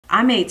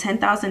I made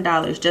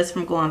 $10,000 just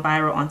from going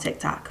viral on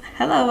TikTok.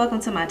 Hello, welcome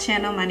to my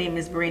channel. My name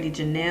is Brandy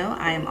Janelle.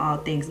 I am all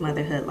things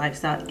motherhood,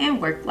 lifestyle,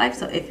 and work life.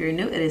 So if you're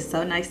new, it is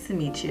so nice to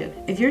meet you.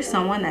 If you're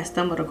someone that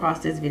stumbled across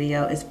this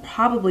video, it's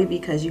probably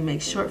because you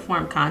make short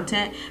form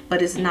content,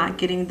 but it's not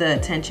getting the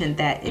attention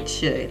that it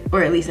should,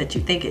 or at least that you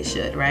think it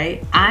should,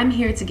 right? I'm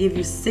here to give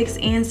you 6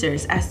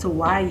 answers as to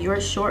why your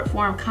short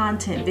form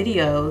content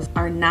videos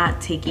are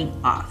not taking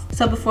off.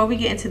 So before we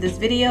get into this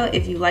video,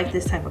 if you like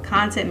this type of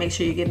content, make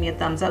sure you give me a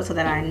thumbs up so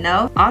that I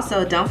know.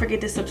 Also, don't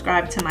forget to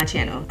subscribe to my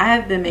channel. I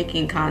have been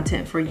making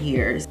content for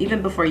years.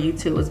 Even before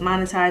YouTube was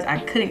monetized, I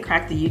couldn't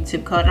crack the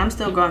YouTube code, and I'm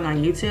still growing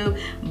on YouTube,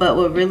 but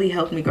what really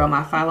helped me grow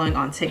my following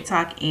on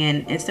TikTok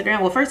and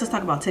Instagram. Well, first let's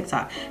talk about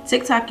TikTok.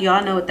 TikTok,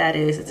 y'all know what that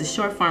is. It's a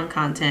short form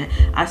content.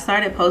 I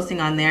started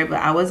posting on there, but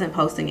I wasn't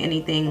posting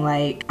anything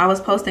like, I was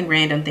posting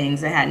random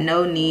things that had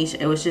no niche.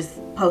 It was just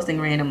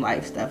posting random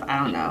life stuff. I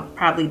don't know,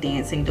 probably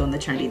dancing, doing the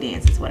trendy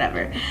dances,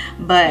 whatever.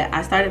 But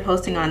I started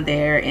posting on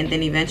there, and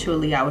then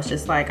eventually I was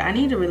just like, I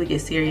need to really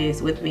get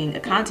serious with being a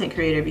content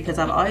creator, because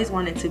I've always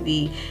wanted to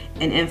be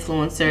an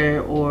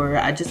influencer, or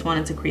I just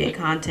wanted to create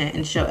content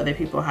and show other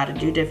people how to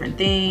do different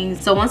things.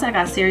 So once I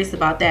got serious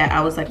about that,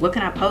 I was like, what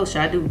can I post?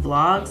 Should I do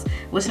vlogs?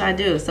 What should I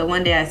do? So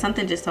one day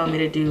something just told me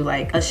to do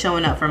like a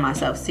showing up for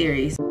myself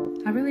series.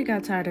 I really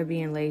got tired of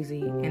being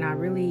lazy, and I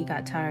really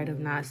got tired of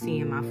not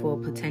seeing my full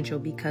potential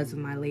because of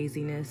my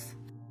laziness.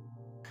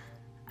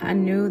 I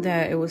knew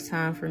that it was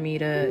time for me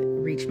to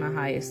reach my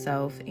highest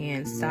self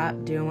and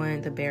stop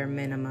doing the bare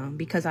minimum,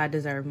 because I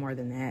deserve more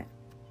than that.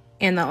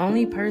 And the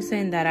only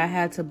person that I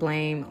had to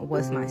blame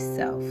was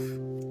myself.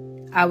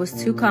 I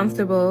was too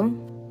comfortable,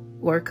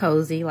 or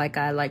cozy like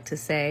I like to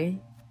say,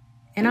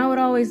 and I would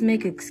always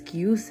make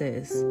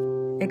excuses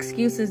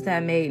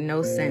that made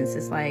no sense.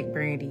 It's like,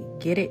 Brandy,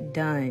 get it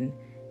done.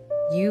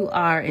 You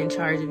are in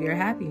charge of your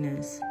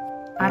happiness.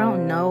 I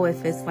don't know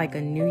if it's like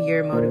a New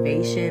Year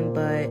motivation,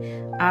 but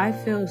I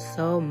feel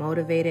so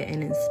motivated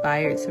and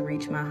inspired to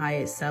reach my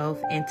highest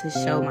self and to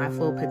show my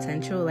full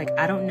potential. Like,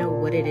 I don't know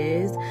what it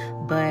is,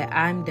 but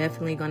I'm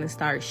definitely going to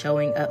start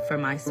showing up for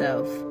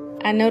myself.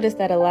 I noticed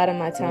that a lot of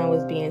my time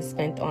was being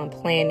spent on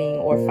planning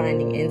or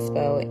finding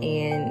inspo,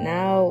 and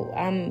now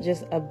I'm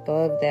just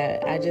above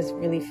that. I just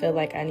really feel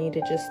like I need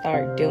to just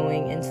start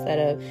doing instead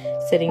of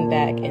sitting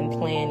back and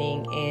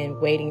planning and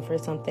waiting for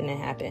something to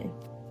happen.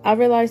 I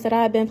realized that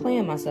I had been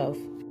playing myself.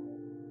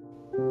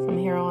 From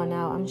here on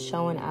out, I'm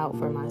showing out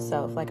for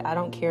myself. Like, I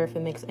don't care if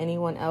it makes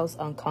anyone else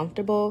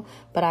uncomfortable,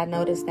 but I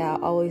noticed that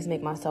I always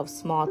make myself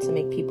small to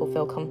make people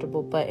feel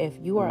comfortable. But if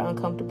you are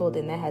uncomfortable,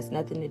 then that has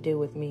nothing to do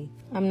with me.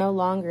 I'm no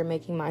longer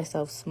making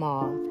myself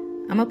small.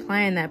 I'm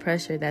applying that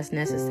pressure that's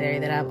necessary,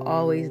 that I've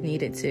always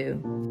needed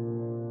to.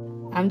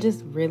 I'm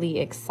just really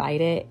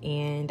excited,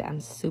 and I'm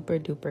super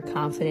duper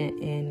confident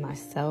in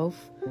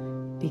myself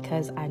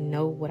because I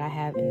know what I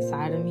have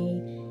inside of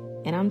me.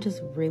 And I'm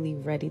just really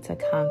ready to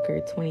conquer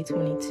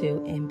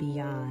 2022 and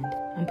beyond.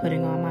 I'm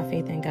putting all my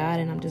faith in God,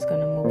 and I'm just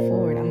going to move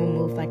forward. I'm going to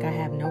move like I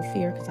have no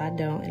fear, because I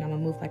don't. And I'm going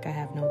to move like I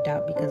have no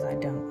doubt, because I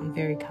don't. I'm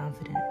very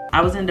confident.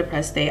 I was in a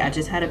depressed state. I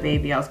just had a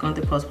baby. I was going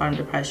through postpartum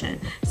depression.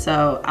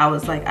 So I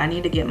was like, I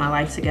need to get my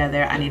life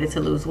together. I needed to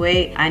lose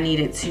weight. I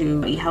needed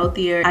to eat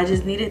healthier. I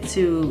just needed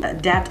to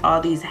adapt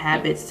all these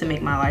habits to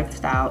make my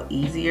lifestyle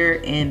easier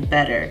and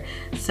better.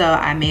 So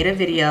I made a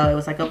video. It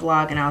was like a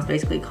vlog, and I was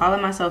basically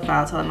calling myself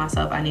out, telling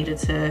myself I needed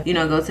to, you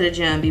know, go to the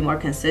gym, be more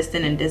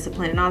consistent and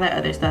disciplined and all that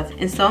other stuff.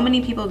 And so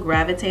many people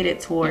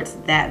gravitated towards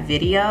that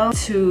video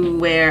to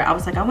where I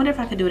was like, I wonder if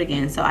I could do it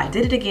again. So I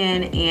did it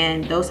again,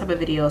 and those type of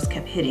videos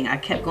kept hitting. I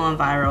kept going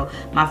viral.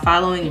 My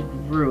following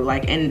grew,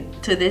 like, and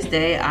to this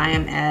day I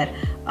am at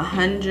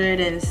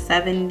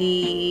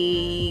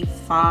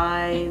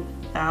 175,000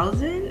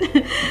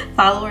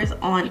 followers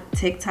on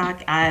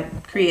TikTok. I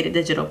created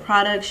digital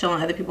products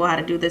showing other people how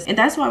to do this, and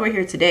that's why we're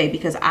here today,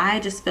 because I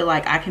just feel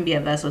like I can be a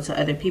vessel to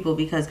other people,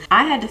 because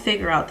I had to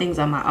figure out things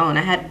on my own.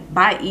 I had to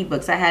buy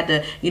ebooks, I had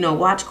to, you know,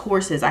 watch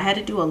courses, I had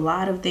to do a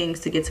lot of things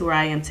to get to where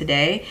I am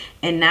today.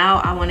 And now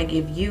I want to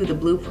give you the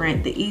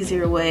blueprint, the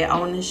easier way. I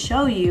want to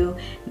show you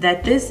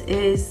that this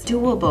is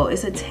doable,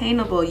 it's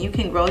attainable. You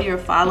can grow your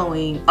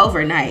following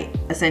overnight,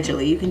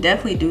 essentially. You can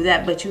definitely do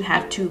that, but you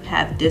have to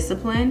have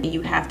discipline, and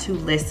you have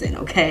to listen,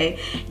 okay?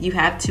 You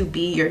have to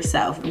be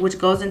yourself, which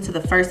goes into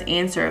the first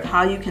answer of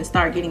how you can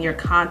start getting your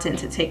content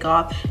to take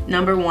off.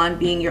 Number 1,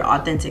 being your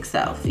authentic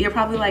self. You're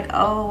probably like,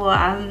 oh,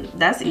 well,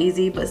 that's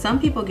easy, but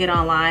some people get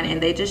online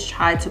and they just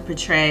try to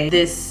portray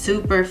this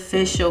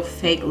superficial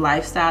fake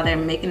lifestyle. They're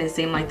making it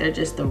seem like they're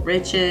just the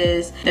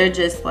richest, they're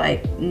just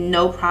like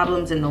no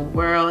problems in the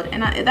world.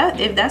 And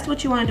if that's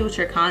what you want to do with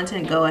your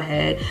content, go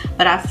ahead.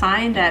 But I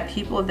find that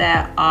people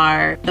that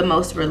are the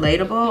most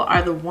relatable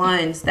are the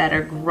ones that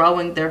are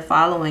growing their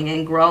following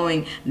and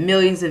growing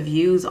millions of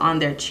views on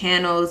their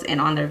channels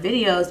and on their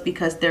videos,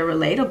 because they're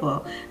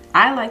relatable.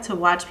 I like to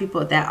watch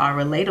people that are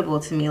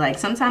relatable to me. Like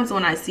sometimes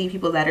when I see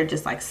people that are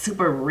just like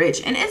super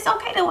rich, and it's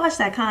okay to watch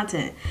that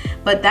content,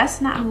 but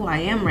that's not who I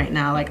am right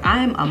now. Like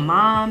I'm a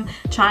mom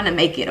trying to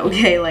make it,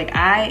 okay? Like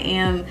I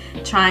am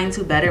trying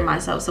to better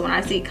myself. So when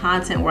I see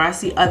content where I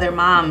see other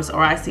moms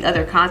or I see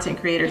other content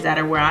creators that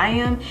are where I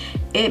am,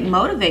 it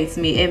motivates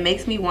me. It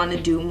makes me want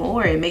to do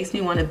more. It makes me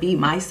want to be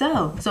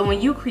myself. So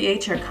when you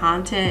create your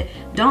content,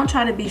 don't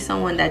try to be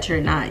someone that you're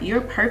not.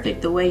 You're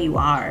perfect the way you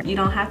are. You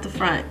don't have to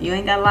front. You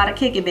ain't got a lot of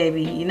kick it,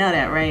 baby. You know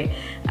that, right?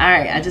 All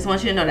right, I just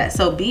want you to know that.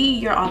 So be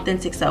your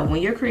authentic self. When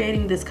you're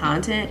creating this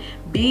content,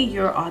 be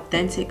your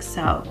authentic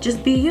self.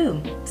 Just be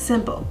you.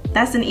 Simple.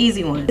 That's an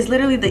easy one. It's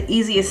literally the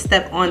easiest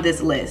step on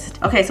this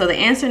list. Okay, so the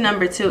answer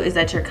number 2 is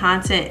that your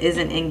content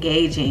isn't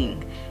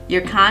engaging.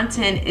 Your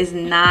content is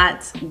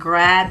not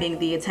grabbing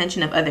the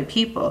attention of other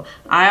people.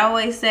 I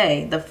always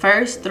say the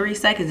first 3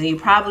 seconds, and you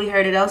probably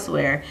heard it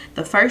elsewhere,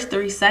 the first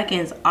 3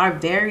 seconds are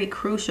very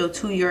crucial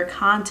to your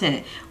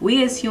content.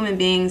 We as human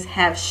beings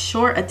have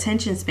short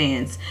attention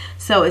spans.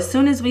 So as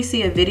soon as we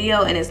see a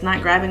video and it's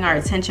not grabbing our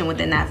attention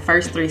within that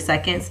first 3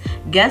 seconds,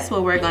 guess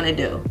what we're gonna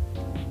do?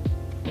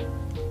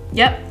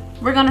 Yep,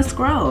 we're gonna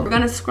scroll. We're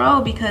gonna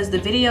scroll because the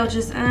video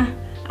just,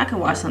 I can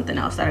watch something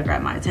else that'll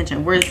grab my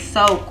attention. We're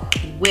so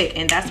quick,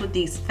 and that's what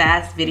these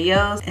fast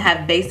videos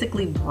have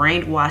basically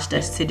brainwashed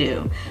us to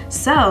do.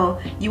 So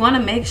you want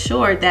to make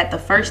sure that the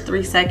first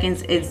 3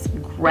 seconds is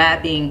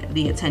grabbing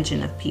the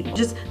attention of people.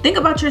 Just think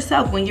about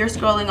yourself when you're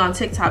scrolling on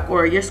TikTok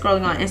or you're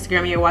scrolling on Instagram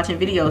and you're watching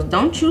videos.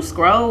 Don't you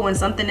scroll when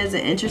something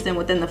isn't interesting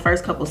within the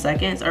first couple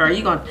seconds? Or are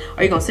you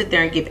gonna sit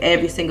there and give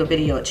every single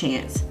video a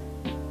chance?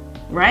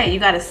 Right? You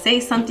gotta say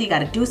something, you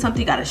gotta do something,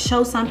 you gotta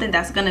show something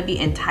that's gonna be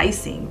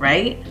enticing,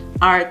 right?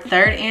 Our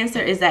third answer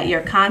is that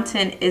your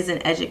content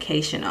isn't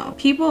educational.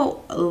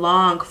 People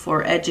long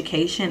for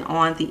education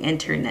on the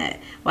internet.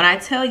 When I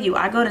tell you,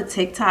 I go to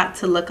TikTok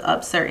to look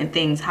up certain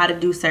things, how to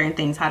do certain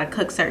things, how to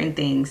cook certain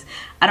things.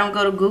 I don't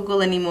go to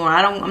Google anymore.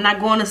 I'm not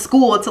going to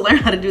school to learn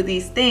how to do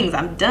these things.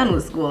 I'm done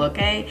with school,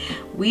 okay?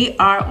 We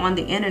are on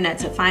the internet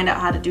to find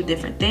out how to do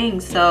different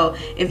things. So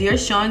if you're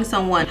showing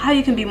someone how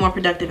you can be more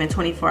productive in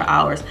 24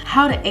 hours,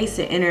 how to ace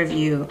an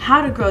interview, how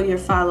to grow your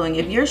following,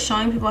 if you're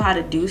showing people how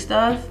to do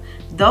stuff,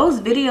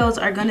 those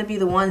videos are going to be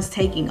the ones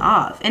taking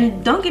off.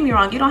 And don't get me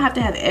wrong, you don't have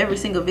to have every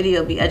single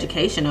video be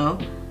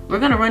educational. We're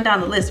going to run down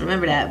the list,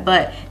 remember that.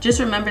 But just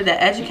remember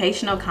that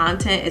educational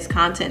content is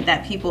content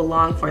that people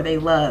long for, they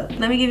love.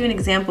 Let me give you an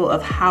example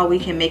of how we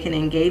can make an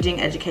engaging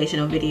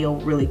educational video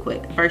really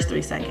quick. First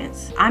 3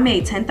 seconds. I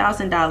made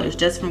 $10,000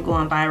 just from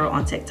going viral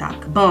on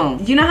TikTok. Boom.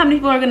 You know how many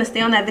people are going to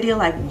stay on that video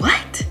like,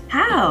 what?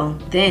 How?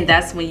 Then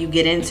that's when you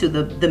get into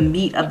the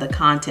meat of the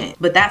content.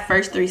 But that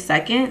first 3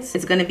 seconds,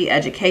 it's going to be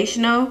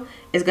educational.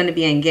 It's going to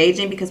be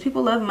engaging because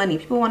people love money.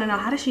 People want to know,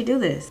 how does she do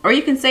this? Or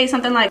you can say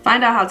something like,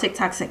 find out how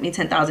TikTok sent me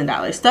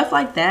 $10,000. Stuff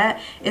like that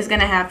is going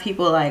to have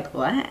people like,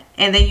 what?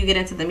 And then you get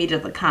into the meat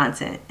of the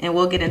content. And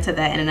we'll get into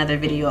that in another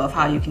video of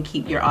how you can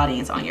keep your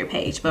audience on your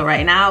page. But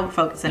right now we're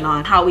focusing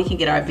on how we can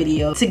get our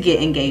video to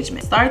get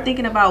engagement. Start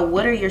thinking about,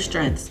 what are your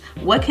strengths?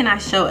 What can I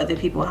show other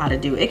people how to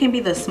do? It can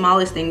be the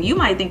smallest thing. You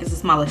might think it's the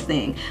smallest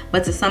thing,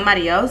 but to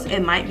somebody else, it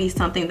might be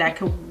something that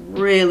could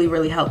really,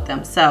 really help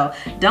them. So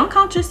don't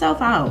count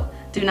yourself out.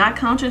 Do not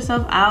count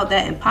yourself out.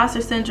 That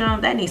imposter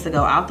syndrome, that needs to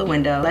go out the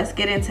window. Let's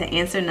get into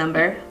answer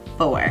number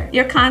 4.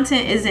 Your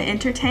content isn't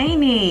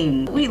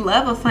entertaining. We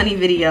love a funny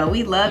video.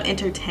 We love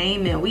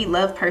entertainment. We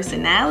love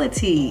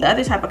personality. The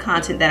other type of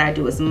content that I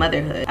do is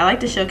motherhood. I like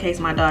to showcase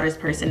my daughter's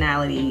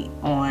personality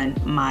on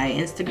my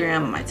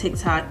Instagram, on my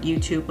TikTok,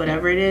 YouTube,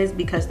 whatever it is,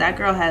 because that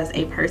girl has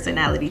a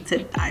personality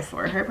to die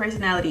for. Her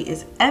personality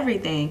is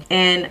everything.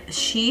 And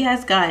she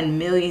has gotten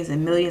millions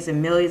and millions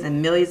and millions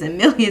and millions and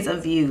millions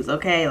of views,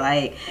 okay?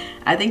 Like,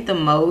 I think the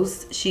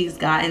most she's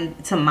gotten,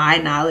 to my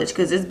knowledge,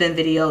 because there's been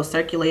videos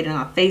circulating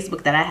on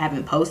Facebook that I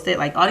haven't posted,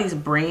 like all these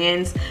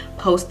brands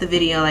post the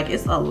video, like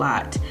it's a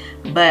lot.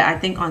 But I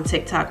think on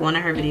TikTok, one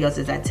of her videos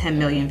is at 10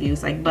 million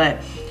views, like, but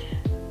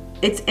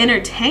it's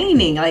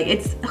entertaining. Like,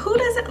 it's, who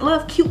doesn't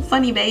love cute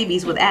funny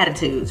babies with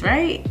attitudes,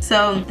 right?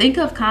 So think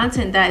of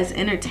content that is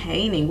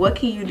entertaining. What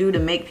can you do to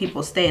make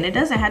people stay? And it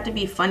doesn't have to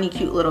be funny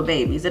cute little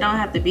babies, it don't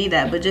have to be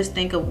that, but just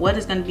think of what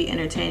is going to be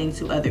entertaining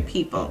to other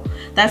people.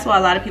 That's why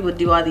a lot of people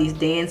do all these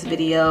dance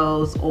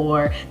videos,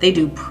 or they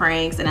do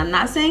pranks. And I'm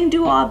not saying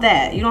do all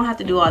that, you don't have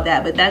to do all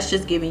that, but that's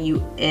just giving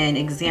you an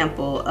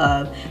example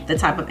of the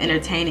type of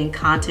entertaining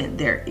content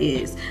there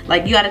is.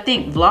 Like, you got to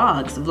think,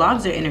 vlogs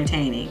are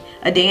entertaining.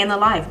 A day in the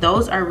life,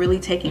 those are really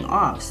taking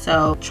off.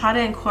 So try to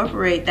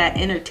incorporate that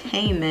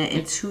entertainment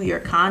into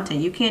your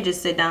content. You can't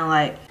just sit down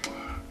like,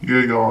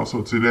 yeah, y'all,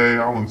 so today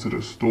I went to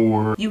the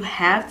store. You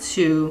have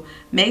to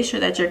make sure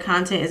that your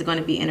content is going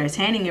to be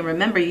entertaining. And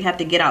remember, you have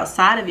to get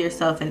outside of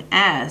yourself and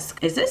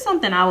ask, is this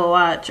something I will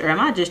watch? Or am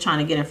I just trying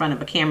to get in front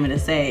of a camera to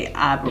say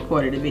I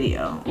recorded a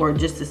video, or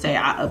just to say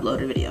I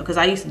uploaded a video? Because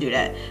I used to do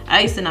that.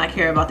 I used to not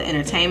care about the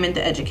entertainment,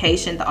 the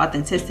education, the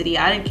authenticity.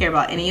 I didn't care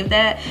about any of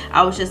that.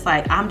 I was just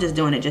like, I'm just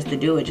doing it just to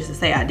do it, just to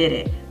say I did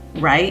it,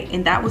 right?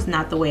 And that was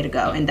not the way to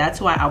go. And that's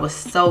why I was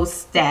so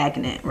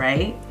stagnant,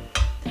 right?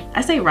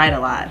 I say write a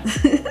lot.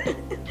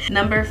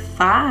 Number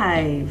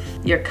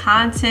 5, your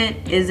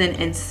content isn't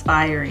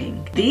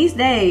inspiring. These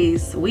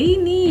days, we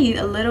need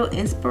a little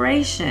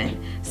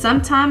inspiration.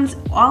 Sometimes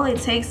all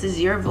it takes is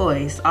your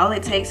voice. All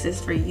it takes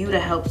is for you to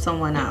help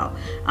someone out.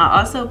 I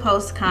also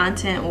post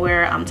content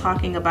where I'm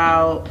talking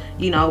about,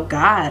 you know,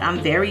 God.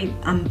 I'm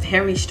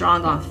very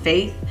strong on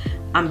faith.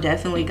 I'm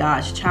definitely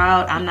God's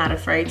child. I'm not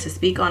afraid to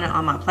speak on it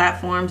on my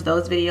platforms.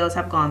 Those videos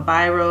have gone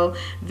viral.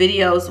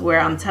 Videos where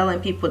I'm telling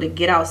people to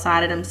get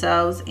outside of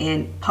themselves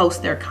and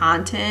post their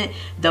content,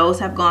 those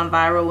have gone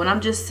viral. When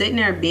I'm just sitting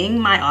there being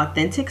my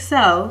authentic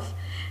self,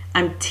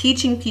 I'm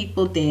teaching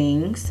people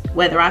things,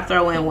 whether I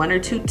throw in 1 or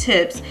 2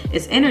 tips.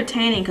 It's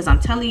entertaining because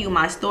I'm telling you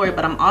my story,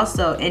 but I'm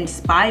also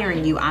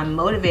inspiring you. I'm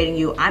motivating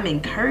you. I'm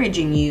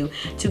encouraging you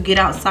to get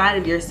outside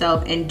of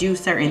yourself and do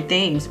certain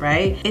things,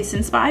 right? It's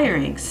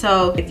inspiring.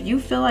 So if you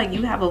feel like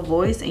you have a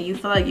voice and you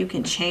feel like you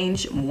can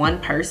change one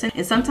person,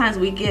 and sometimes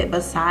we get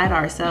beside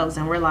ourselves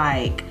and we're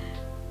like,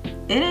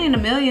 it ain't a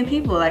million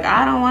people. Like,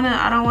 I don't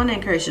want to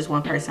encourage just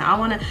one person.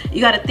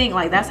 You got to think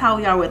like that's how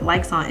we are with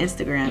likes on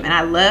Instagram. And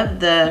I love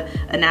the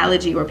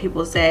analogy where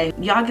people say,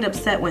 y'all get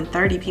upset when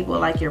 30 people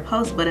like your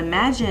post, but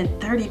imagine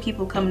 30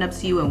 people coming up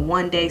to you in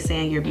one day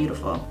saying you're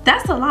beautiful.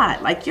 That's a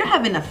lot. Like, you're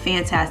having a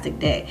fantastic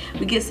day.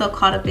 We get so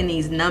caught up in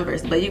these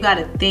numbers, but you got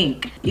to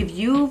think, if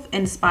you've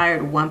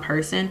inspired one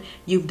person,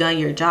 you've done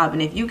your job.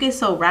 And if you get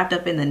so wrapped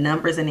up in the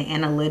numbers and the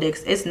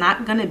analytics, it's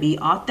not going to be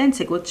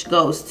authentic, which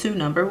goes to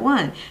number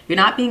 1. You're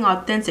not being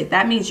authentic.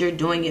 That means you're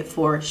doing it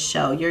for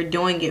show. You're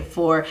doing it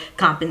for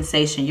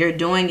compensation. You're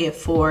doing it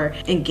for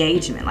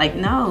engagement. Like,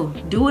 no,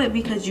 do it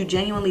because you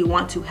genuinely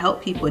want to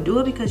help people. Do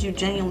it because you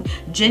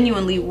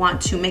genuinely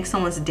want to make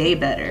someone's day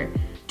better.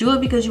 Do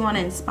it because you want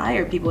to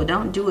inspire people.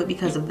 Don't do it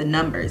because of the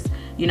numbers.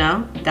 You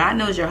know, God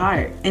knows your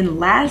heart. And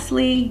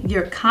lastly,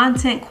 your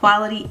content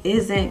quality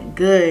isn't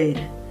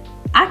good.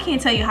 I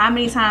can't tell you how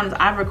many times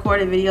I've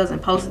recorded videos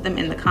and posted them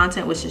and the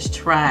content was just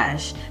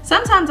trash.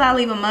 Sometimes I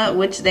leave them up,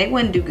 which they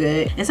wouldn't do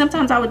good. And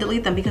sometimes I would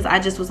delete them because I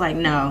just was like,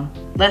 no,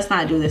 let's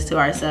not do this to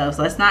ourselves.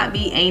 Let's not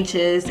be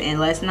anxious and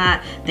let's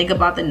not think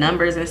about the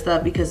numbers and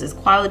stuff because this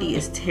quality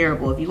is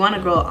terrible. If you want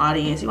to grow an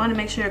audience, you want to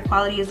make sure your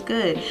quality is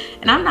good.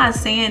 And I'm not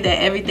saying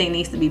that everything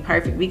needs to be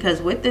perfect,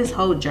 because with this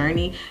whole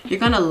journey, you're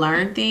going to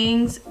learn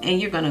things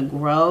and you're going to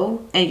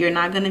grow and you're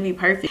not going to be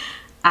perfect.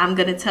 I'm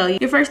gonna tell you,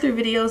 your first 3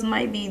 videos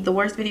might be the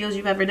worst videos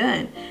you've ever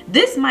done.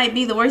 This might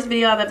be the worst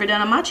video I've ever done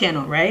on my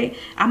channel, right?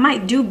 I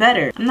might do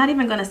better. I'm not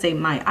even gonna say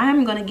might. I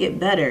am gonna get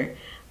better.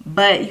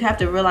 But you have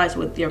to realize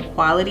with your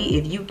quality,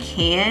 if you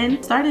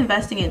can, start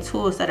investing in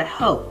tools that'll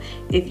help.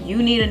 If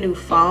you need a new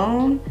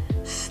phone,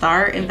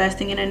 start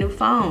investing in a new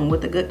phone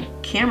with a good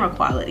camera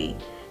quality.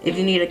 If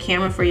you need a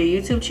camera for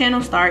your YouTube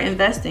channel, start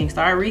investing,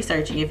 start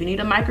researching. If you need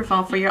a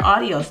microphone for your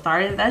audio,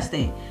 start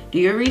investing. Do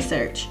your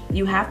research.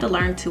 You have to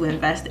learn to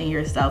invest in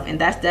yourself,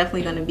 and that's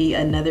definitely going to be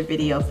another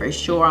video for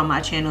sure on my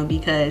channel,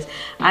 because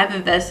I've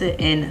invested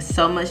in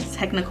so much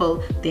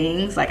technical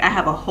things. Like, I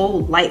have a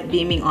whole light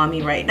beaming on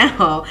me right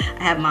now.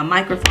 I have my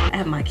microphone, I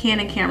have my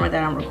Canon camera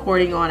that I'm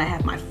recording on, I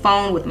have my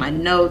phone with my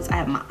notes, I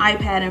have my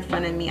iPad in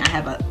front of me, I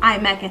have an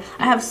iMac, and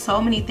I have so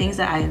many things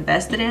that I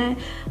invested in.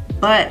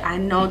 But I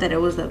know that it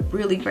was a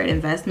really great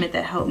investment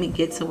that helped me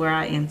get to where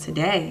I am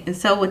today. And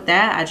so with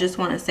that, I just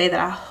want to say that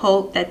I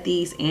hope that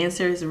these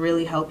answers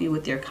really help you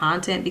with your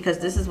content, because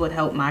this is what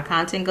helped my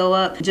content go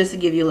up. Just to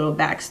give you a little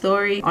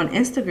backstory, on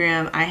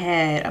Instagram, I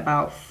had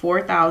about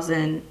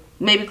 4,000,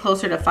 maybe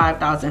closer to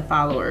 5,000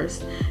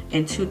 followers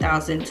in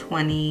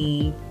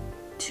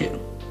 2022.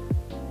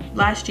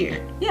 Last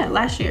year.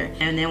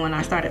 And then when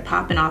I started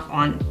popping off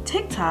on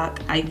TikTok,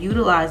 I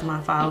utilized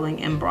my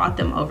following and brought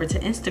them over to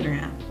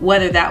Instagram.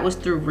 Whether that was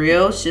through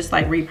Reels, just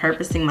like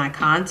repurposing my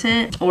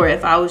content, or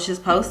if I was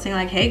just posting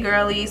like, hey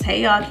girlies,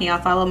 hey y'all, can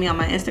y'all follow me on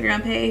my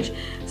Instagram page?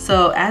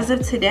 So as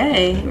of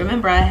today,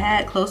 remember I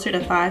had closer to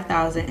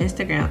 5,000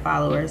 Instagram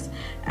followers.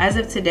 As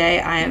of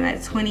today, I am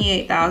at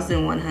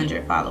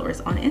 28,100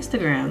 followers on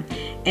Instagram,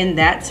 and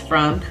that's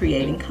from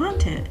creating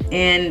content.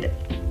 And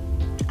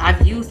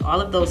I've used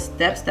all of those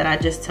steps that I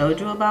just told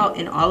you about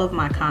in all of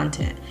my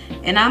content.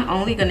 And I'm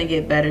only gonna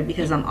get better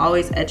because I'm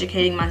always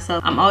educating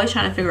myself. I'm always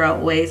trying to figure out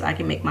ways I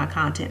can make my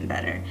content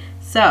better.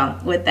 So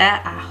with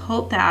that, I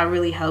hope that I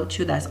really helped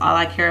you. That's all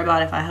I care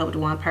about. If I helped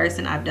one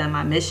person, I've done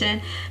my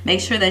mission. Make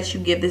sure that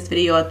you give this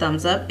video a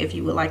thumbs up if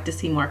you would like to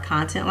see more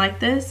content like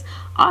this.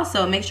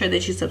 Also, make sure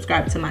that you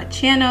subscribe to my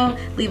channel.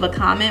 Leave a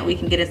comment. We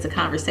can get into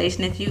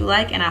conversation if you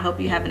like. And I hope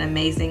you have an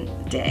amazing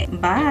day.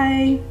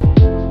 Bye.